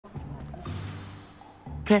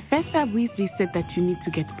Professor Weasley said that you need to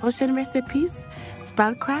get potion recipes,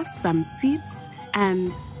 spellcraft, some seeds,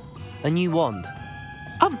 and... A new wand.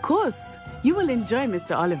 Of course! You will enjoy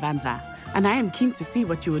Mr. Ollivander, and I am keen to see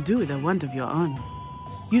what you will do with a wand of your own.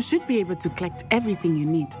 You should be able to collect everything you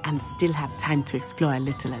need and still have time to explore a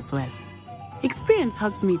little as well. Experience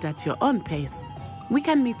Hogsmeade at your own pace. We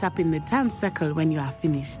can meet up in the town circle when you are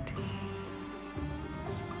finished.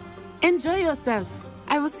 Enjoy yourself.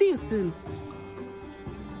 I will see you soon.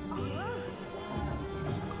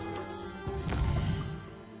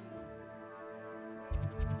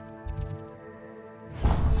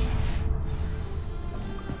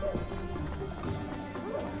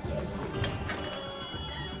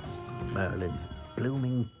 Merlin's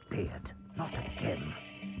blooming beard. Not again.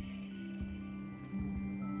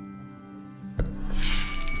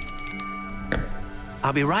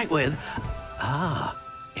 I'll be right with...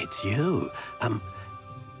 It's you.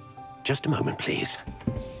 Just a moment, please.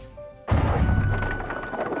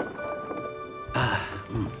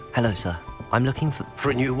 Hello, sir. I'm looking for...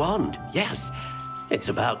 For a new wand, yes. It's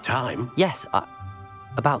about time. Yes,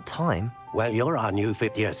 about time? Well, you're our new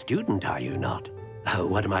fifth-year student, are you not? Oh,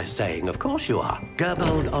 what am I saying? Of course you are.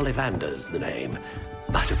 Gerbold Ollivander's the name.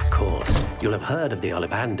 But of course, you'll have heard of the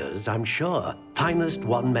Ollivanders, I'm sure. Finest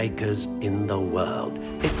wand makers in the world.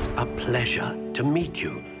 It's a pleasure to meet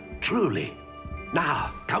you, truly.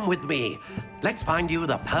 Now, come with me. Let's find you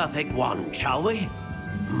the perfect wand, shall we?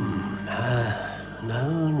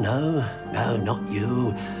 No, not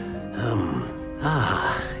you.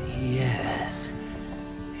 Yes.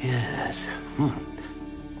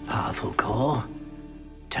 Powerful core.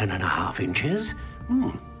 10.5 inches.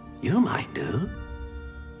 You might do.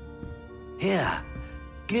 Here,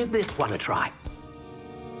 give this one a try.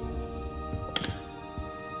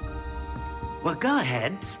 Well, go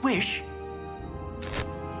ahead, swish.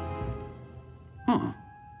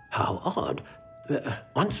 How odd.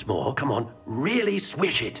 Once more, come on, really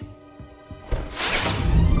swish it.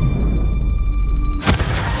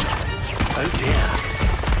 Oh dear.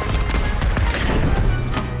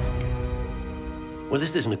 Well,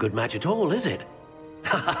 this isn't a good match at all, is it?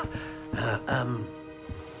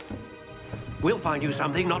 We'll find you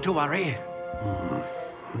something, not to worry.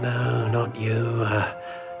 No, not you.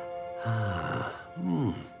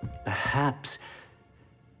 Perhaps...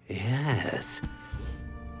 Yes.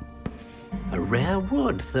 A rare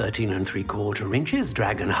wood, 13 3/4 inches,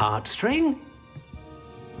 dragon heartstring.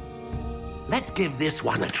 Let's give this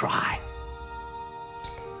one a try.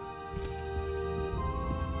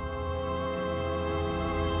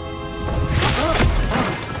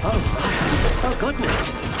 Oh,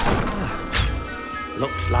 goodness.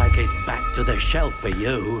 Looks like it's back to the shelf for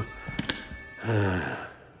you.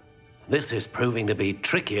 This is proving to be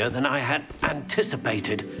trickier than I had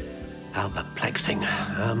anticipated. How perplexing.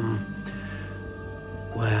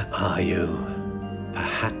 Where are you?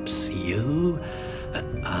 Perhaps you?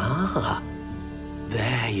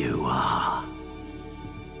 There you are.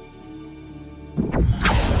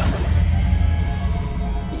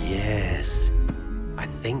 Yes, I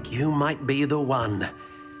think you might be the one.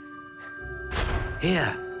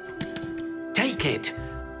 Here, take it.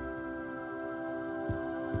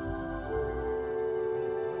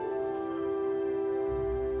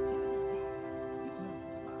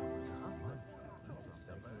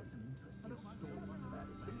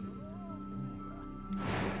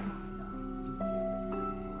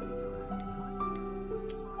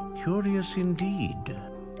 Curious indeed.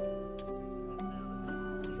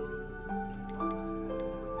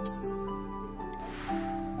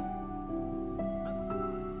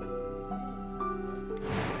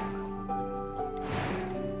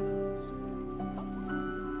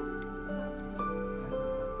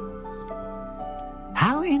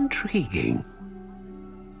 How intriguing.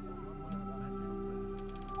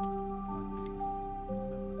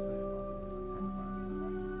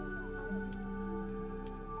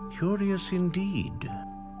 Curious indeed.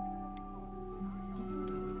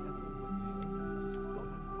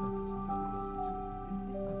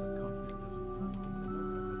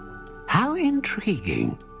 How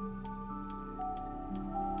intriguing.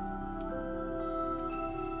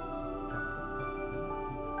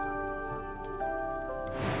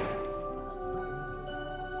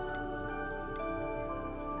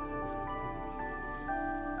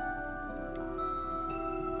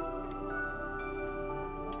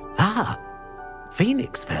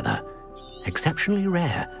 Phoenix feather. Exceptionally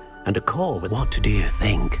rare. And a core with... What do you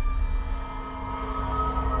think?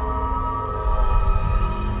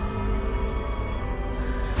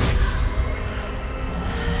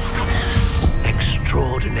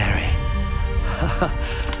 Extraordinary.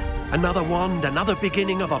 Another wand, another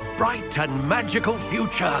beginning of a bright and magical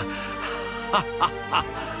future.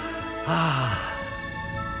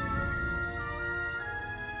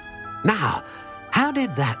 Now, how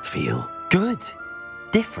did that feel? Good.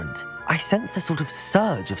 Different. I sensed a sort of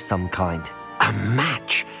surge of some kind. A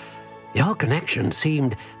match. Your connection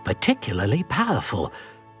seemed particularly powerful.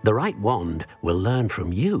 The right wand will learn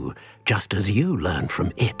from you, just as you learn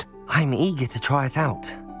from it. I'm eager to try it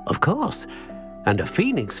out. Of course. And a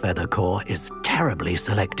phoenix feather core is terribly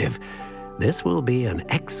selective. This will be an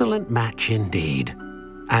excellent match indeed.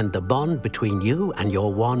 And the bond between you and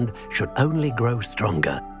your wand should only grow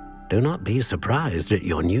stronger. Do not be surprised at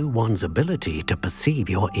your new wand's ability to perceive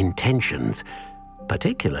your intentions,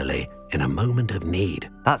 particularly in a moment of need.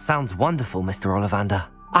 That sounds wonderful, Mr. Ollivander.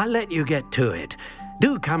 I'll let you get to it.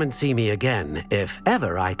 Do come and see me again if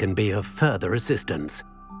ever I can be of further assistance.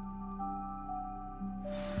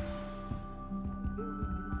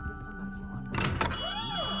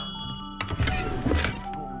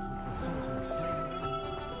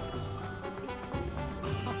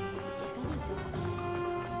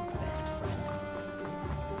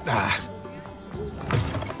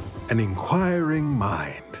 An inquiring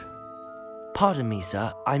mind. Pardon me,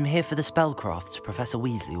 sir. I'm here for the spellcrafts Professor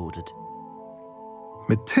Weasley ordered.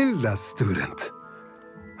 Matilda's student.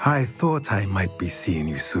 I thought I might be seeing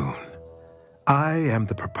you soon. I am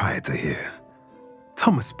the proprietor here,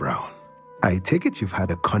 Thomas Brown. I take it you've had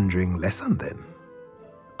a conjuring lesson then?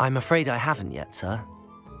 I'm afraid I haven't yet, sir.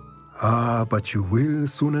 Ah, but you will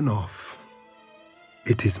soon enough.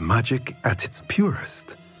 It is magic at its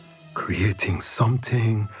purest, creating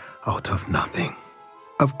something out of nothing.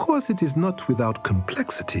 Of course, it is not without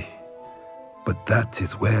complexity, but that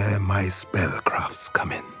is where my spellcrafts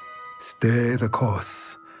come in. Stay the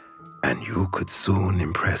course, and you could soon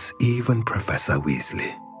impress even Professor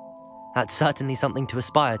Weasley. That's certainly something to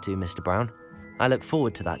aspire to, Mr. Brown. I look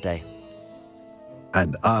forward to that day.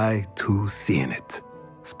 And I, too, seeing it.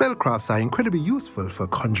 Spellcrafts are incredibly useful for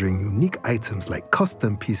conjuring unique items like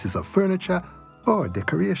custom pieces of furniture or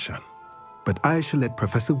decoration. But I shall let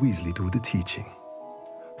Professor Weasley do the teaching.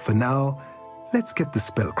 For now, let's get the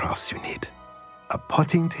spellcrafts you need. A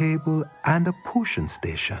potting table and a potion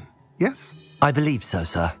station, yes? I believe so,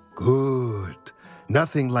 sir. Good.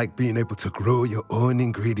 Nothing like being able to grow your own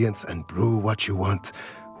ingredients and brew what you want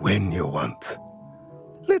when you want.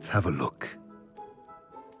 Let's have a look.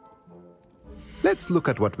 Let's look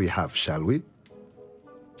at what we have, shall we?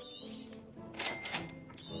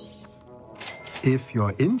 If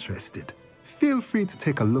you're interested, feel free to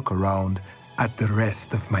take a look around at the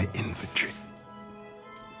rest of my inventory.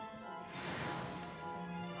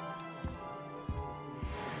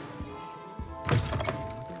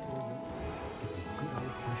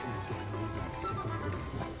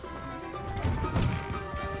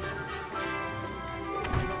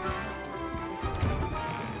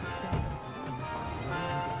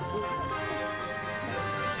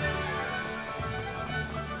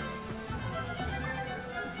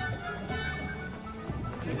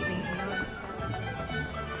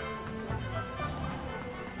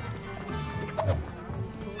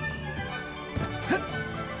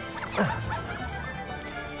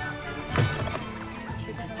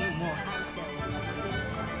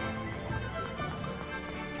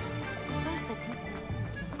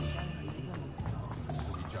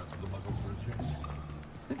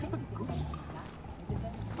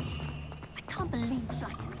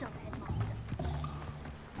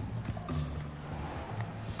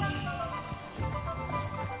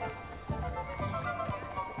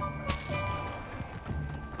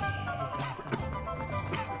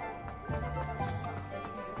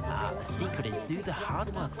 The secret is do the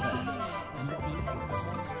hard work first. And let the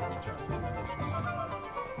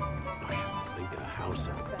I should think a house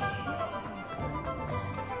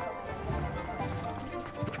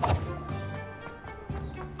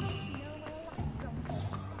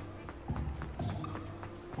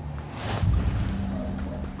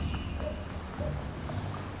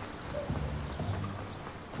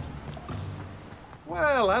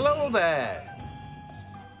Well, hello there.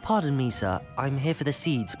 Pardon me, sir. I'm here for the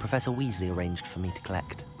seeds Professor Weasley arranged for me to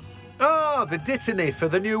collect. Ah, the dittany for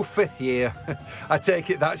the new 5th year. I take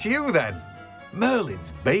it that's you then.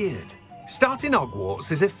 Merlin's beard. Starting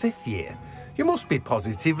Hogwarts as a 5th year. You must be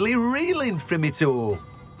positively reeling from it all.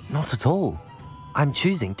 Not at all. I'm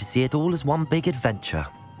choosing to see it all as one big adventure.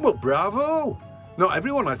 Well, bravo. Not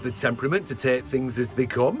everyone has the temperament to take things as they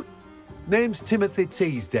come. Name's Timothy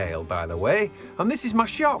Teasdale, by the way, and this is my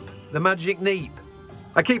shop, the Magic Neep.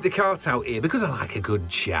 I keep the cart out here because I like a good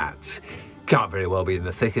chat. Can't very well be in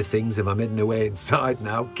the thick of things if I'm hidden away inside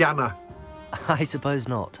now, can I? I suppose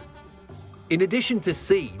not. In addition to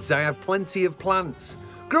seeds, I have plenty of plants.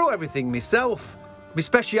 Grow everything myself. My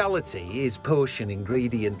speciality is potion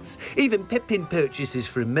ingredients. Even Pippin purchases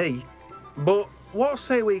from me. But what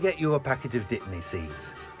say we get you a packet of Dittany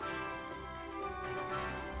seeds?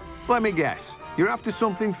 Let me guess. You're after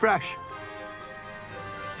something fresh.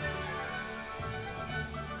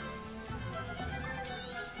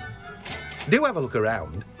 Do have a look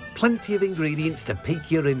around. Plenty of ingredients to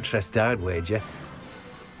pique your interest, I'd wager.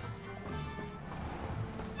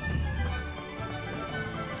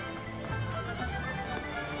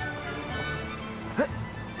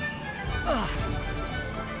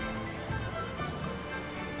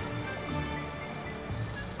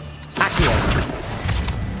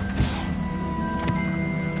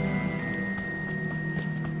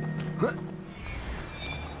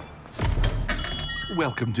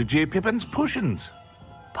 Welcome to J. Pippin's Potions.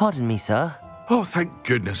 Pardon me, sir. Oh, thank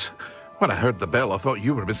goodness. When I heard the bell, I thought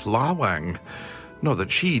you were Miss Lawang. Not that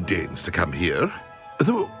she deigns to come here.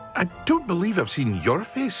 Though, I don't believe I've seen your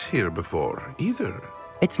face here before, either.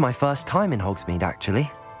 It's my first time in Hogsmeade, actually.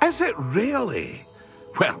 Is it really?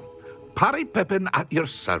 Well, Parry Pippin at your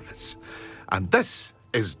service. And this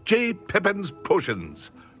is J. Pippin's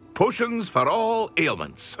Potions. Potions for all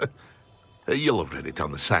ailments. You'll have read it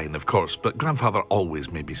on the sign, of course, but Grandfather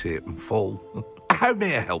always made me say it in full. How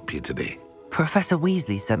may I help you today? Professor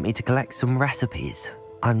Weasley sent me to collect some recipes.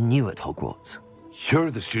 I'm new at Hogwarts. You're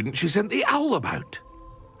the student she sent the owl about.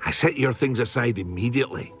 I set your things aside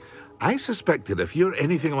immediately. I suspected if you're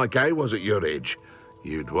anything like I was at your age,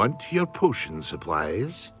 you'd want your potion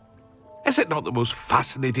supplies. Is it not the most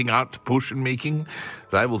fascinating art, potion making?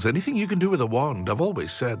 Rivals anything you can do with a wand, I've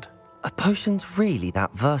always said. Are potions really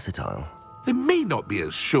that versatile? They may not be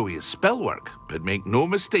as showy as spellwork, but make no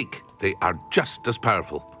mistake, they are just as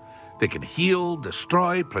powerful. They can heal,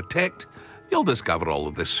 destroy, protect. You'll discover all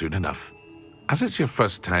of this soon enough. As it's your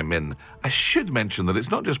first time in, I should mention that it's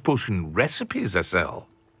not just potion recipes I sell.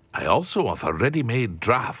 I also offer ready-made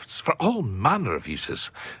drafts for all manner of uses,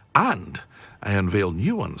 and I unveil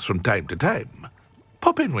new ones from time to time.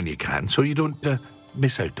 Pop in when you can so you don't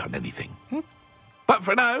miss out on anything. But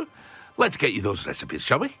for now, let's get you those recipes,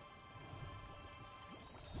 shall we?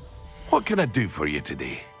 What can I do for you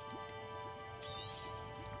today?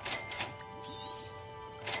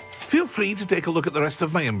 Feel free to take a look at the rest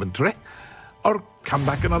of my inventory, or come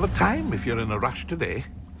back another time if you're in a rush today.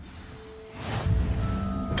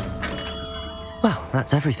 Well,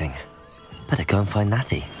 that's everything. Better go and find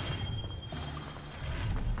Natty.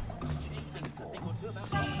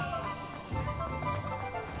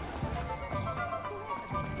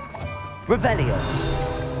 Revelio.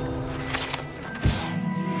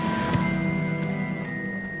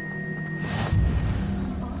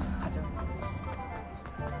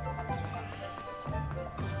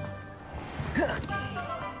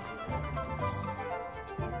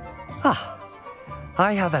 Ah,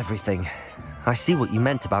 I have everything. I see what you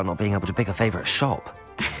meant about not being able to pick a favorite shop.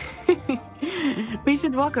 We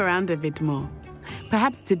should walk around a bit more.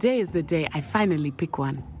 Perhaps today is the day I finally pick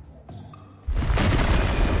one.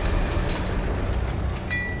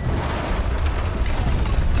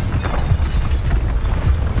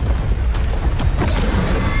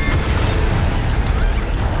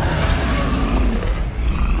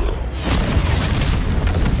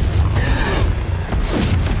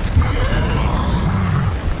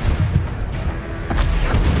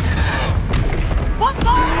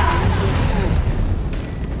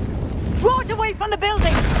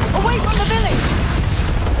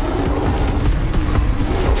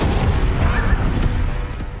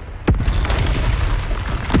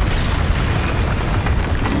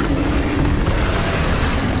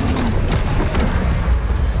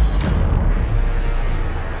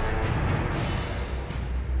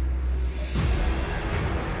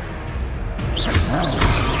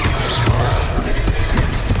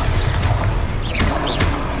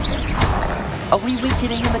 Are we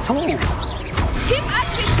weakening him at all? Keep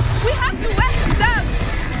acting! We have to wear him down!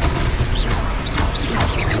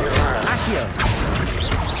 Accio!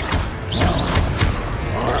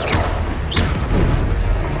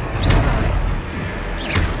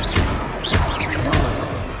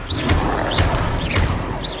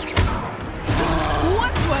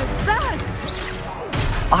 What was that?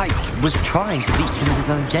 I was trying to beat him at his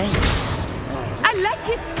own game. I like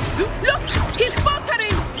it! Look! He's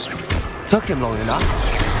faltering! Took him long enough.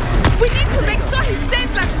 We need to make sure he stays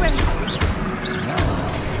that way!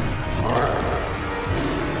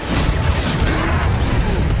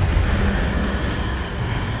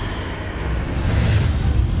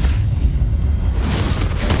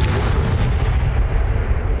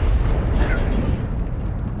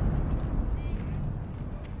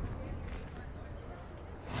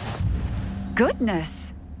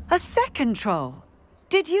 Goodness! A second troll!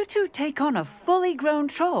 Did you two take on a fully grown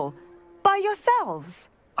troll by yourselves?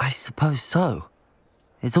 I suppose so.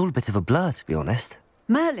 It's all a bit of a blur, to be honest.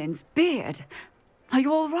 Merlin's beard. Are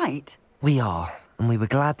you all right? We are, and we were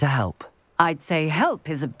glad to help. I'd say help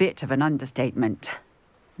is a bit of an understatement.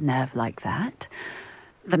 Nerve like that.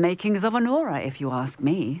 The makings of an aura, if you ask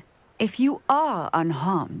me. If you are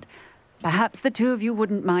unharmed, perhaps the two of you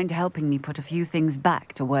wouldn't mind helping me put a few things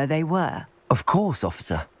back to where they were. Of course,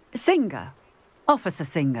 officer. Singer. Officer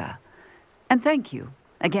Singer. And thank you,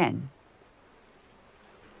 again.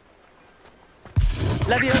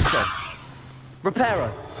 Leviosa!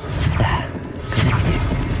 Reparo!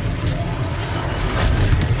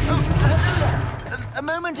 A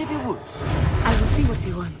moment, if you would. I will see what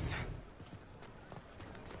he wants.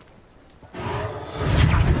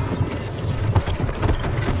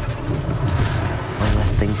 One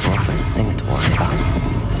less thing for Officer Singer to worry about.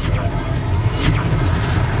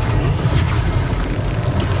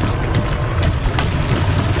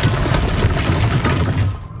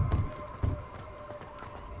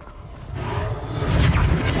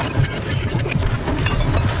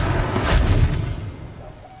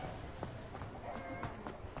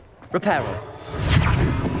 Reparo.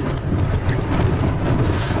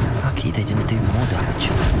 Lucky they didn't do more damage.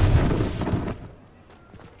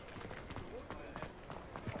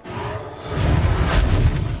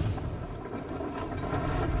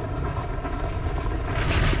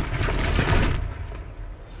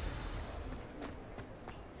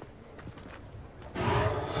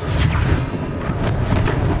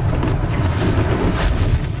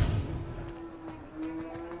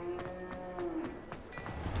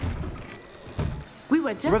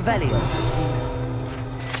 Revelio.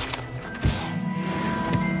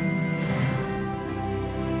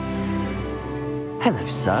 Hello,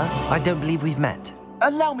 sir. I don't believe we've met.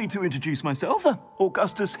 Allow me to introduce myself,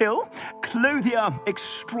 Augustus Hill, clothier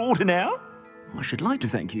extraordinaire. I should like to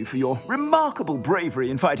thank you for your remarkable bravery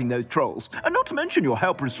in fighting those trolls, and not to mention your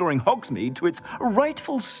help restoring Hogsmeade to its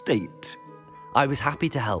rightful state. I was happy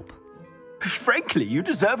to help. Frankly, you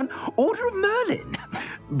deserve an Order of Merlin.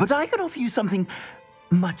 But I can offer you something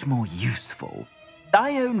much more useful.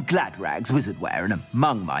 I own Gladrag's wizardware, and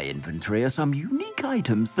among my inventory are some unique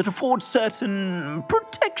items that afford certain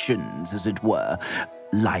protections, as it were.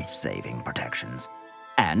 Life-saving protections.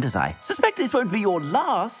 And as I suspect this won't be your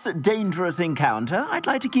last dangerous encounter, I'd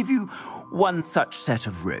like to give you one such set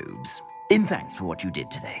of robes, in thanks for what you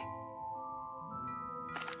did today.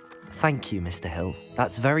 Thank you, Mr. Hill.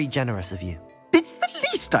 That's very generous of you. It's the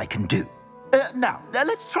least I can do. Now,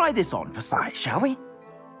 let's try this on for size, shall we?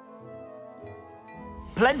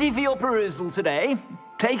 Plenty for your perusal today.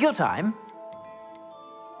 Take your time.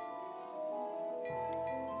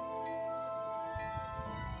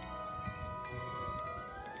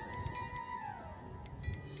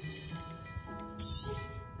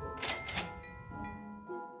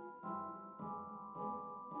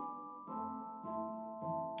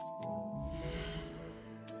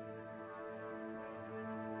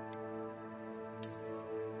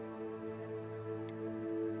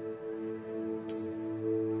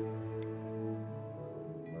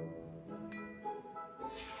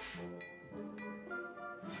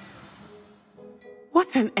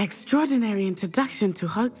 What an extraordinary introduction to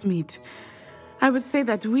Hogsmeade. I would say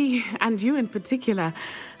that we, and you in particular,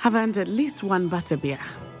 have earned at least one butterbeer.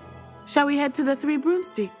 Shall we head to the Three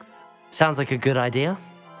Broomsticks? Sounds like a good idea.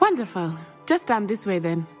 Wonderful. Just down this way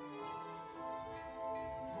then.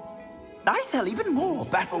 I sell even more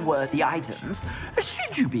battle-worthy items,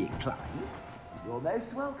 should you be inclined. You're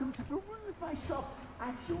most welcome to peruse my shop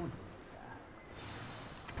at your leisure.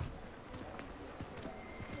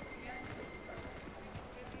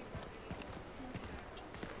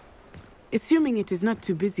 Assuming it is not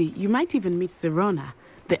too busy, you might even meet Sirona,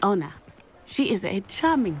 the owner. She is a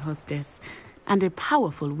charming hostess and a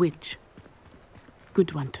powerful witch.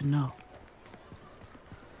 Good one to know.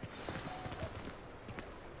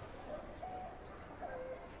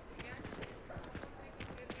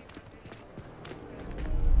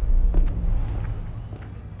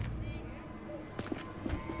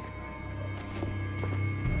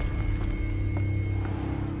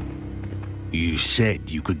 You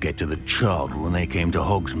said you could get to the child when they came to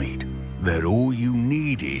Hogsmeade. That all you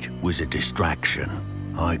needed was a distraction.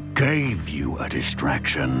 I gave you a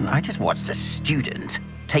distraction. I just watched a student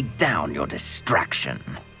take down your distraction.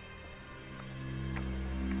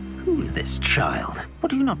 Who's this child?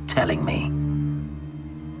 What are you not telling me?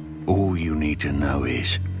 All you need to know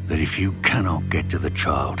is that if you cannot get to the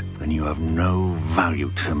child, then you have no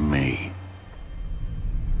value to me.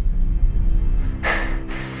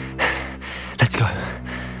 Let's go.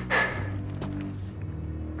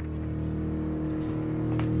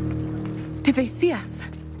 Did they see us?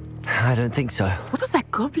 I don't think so. What was that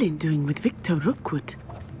goblin doing with Victor Rookwood?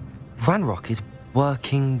 Ranrock is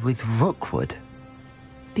working with Rookwood.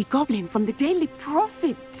 The goblin from the Daily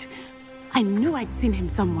Prophet. I knew I'd seen him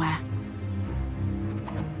somewhere.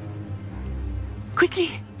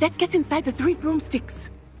 Quickly, let's get inside the 3 broomsticks.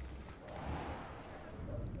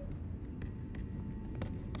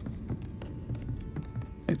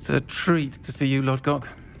 It's a treat to see you, Lodgok.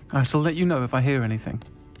 I shall let you know if I hear anything.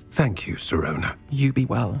 Thank you, Sirona. You be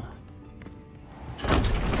well.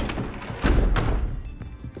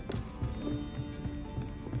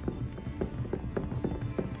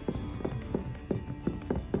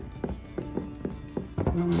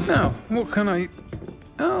 Now, what can I...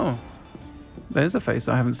 Oh, there's a face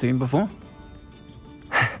I haven't seen before.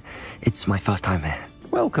 It's my first time here.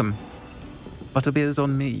 Welcome. Butterbeer's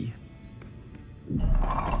on me.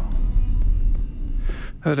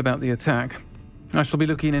 Heard about the attack. I shall be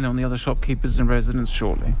looking in on the other shopkeepers and residents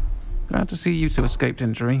shortly. Glad to see you two escaped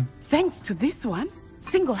injury. Thanks to this one,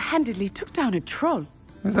 single-handedly took down a troll.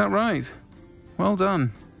 Is that right? Well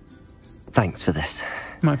done. Thanks for this.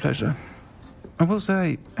 My pleasure. I will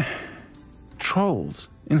say, trolls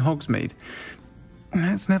in Hogsmeade.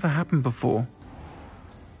 That's never happened before.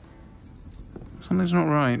 Something's not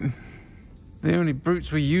right. The only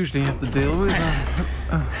brutes we usually have to deal with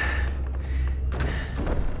are...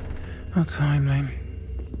 How timely.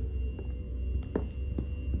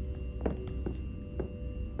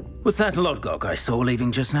 Was that Lodgok I saw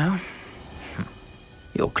leaving just now?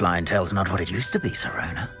 Your clientele's not what it used to be,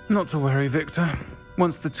 Sirona. Not to worry, Victor.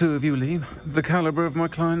 Once the 2 of you leave, the caliber of my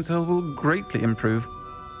clientele will greatly improve.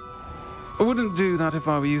 I wouldn't do that if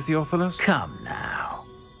I were you, Theophilus. Come now.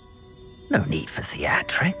 No need for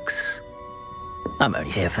theatrics. I'm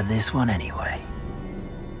only here for this one anyway.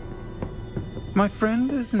 My friend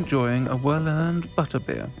is enjoying a well-earned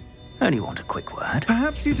butterbeer. Only want a quick word.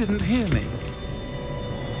 Perhaps you didn't hear me.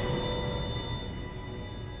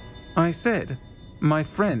 I said, my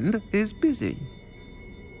friend is busy.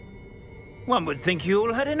 One would think you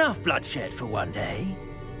all had enough bloodshed for one day.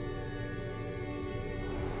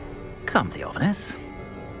 Come, Theophilus.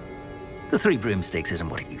 The 3 broomsticks isn't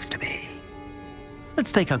what it used to be.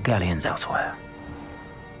 Let's take our galleons elsewhere.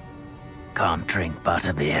 Can't drink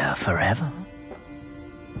butterbeer forever.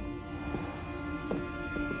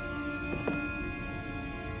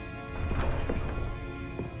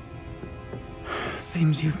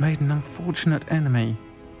 Seems you've made an unfortunate enemy.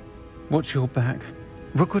 Watch your back.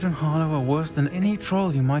 Rookwood and Harlow are worse than any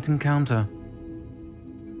troll you might encounter.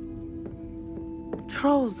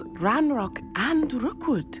 Trolls, Ranrock, and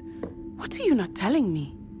Rookwood. What are you not telling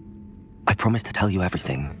me? I promised to tell you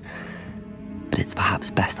everything, but it's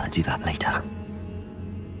perhaps best I do that later.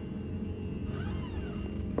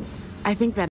 I think that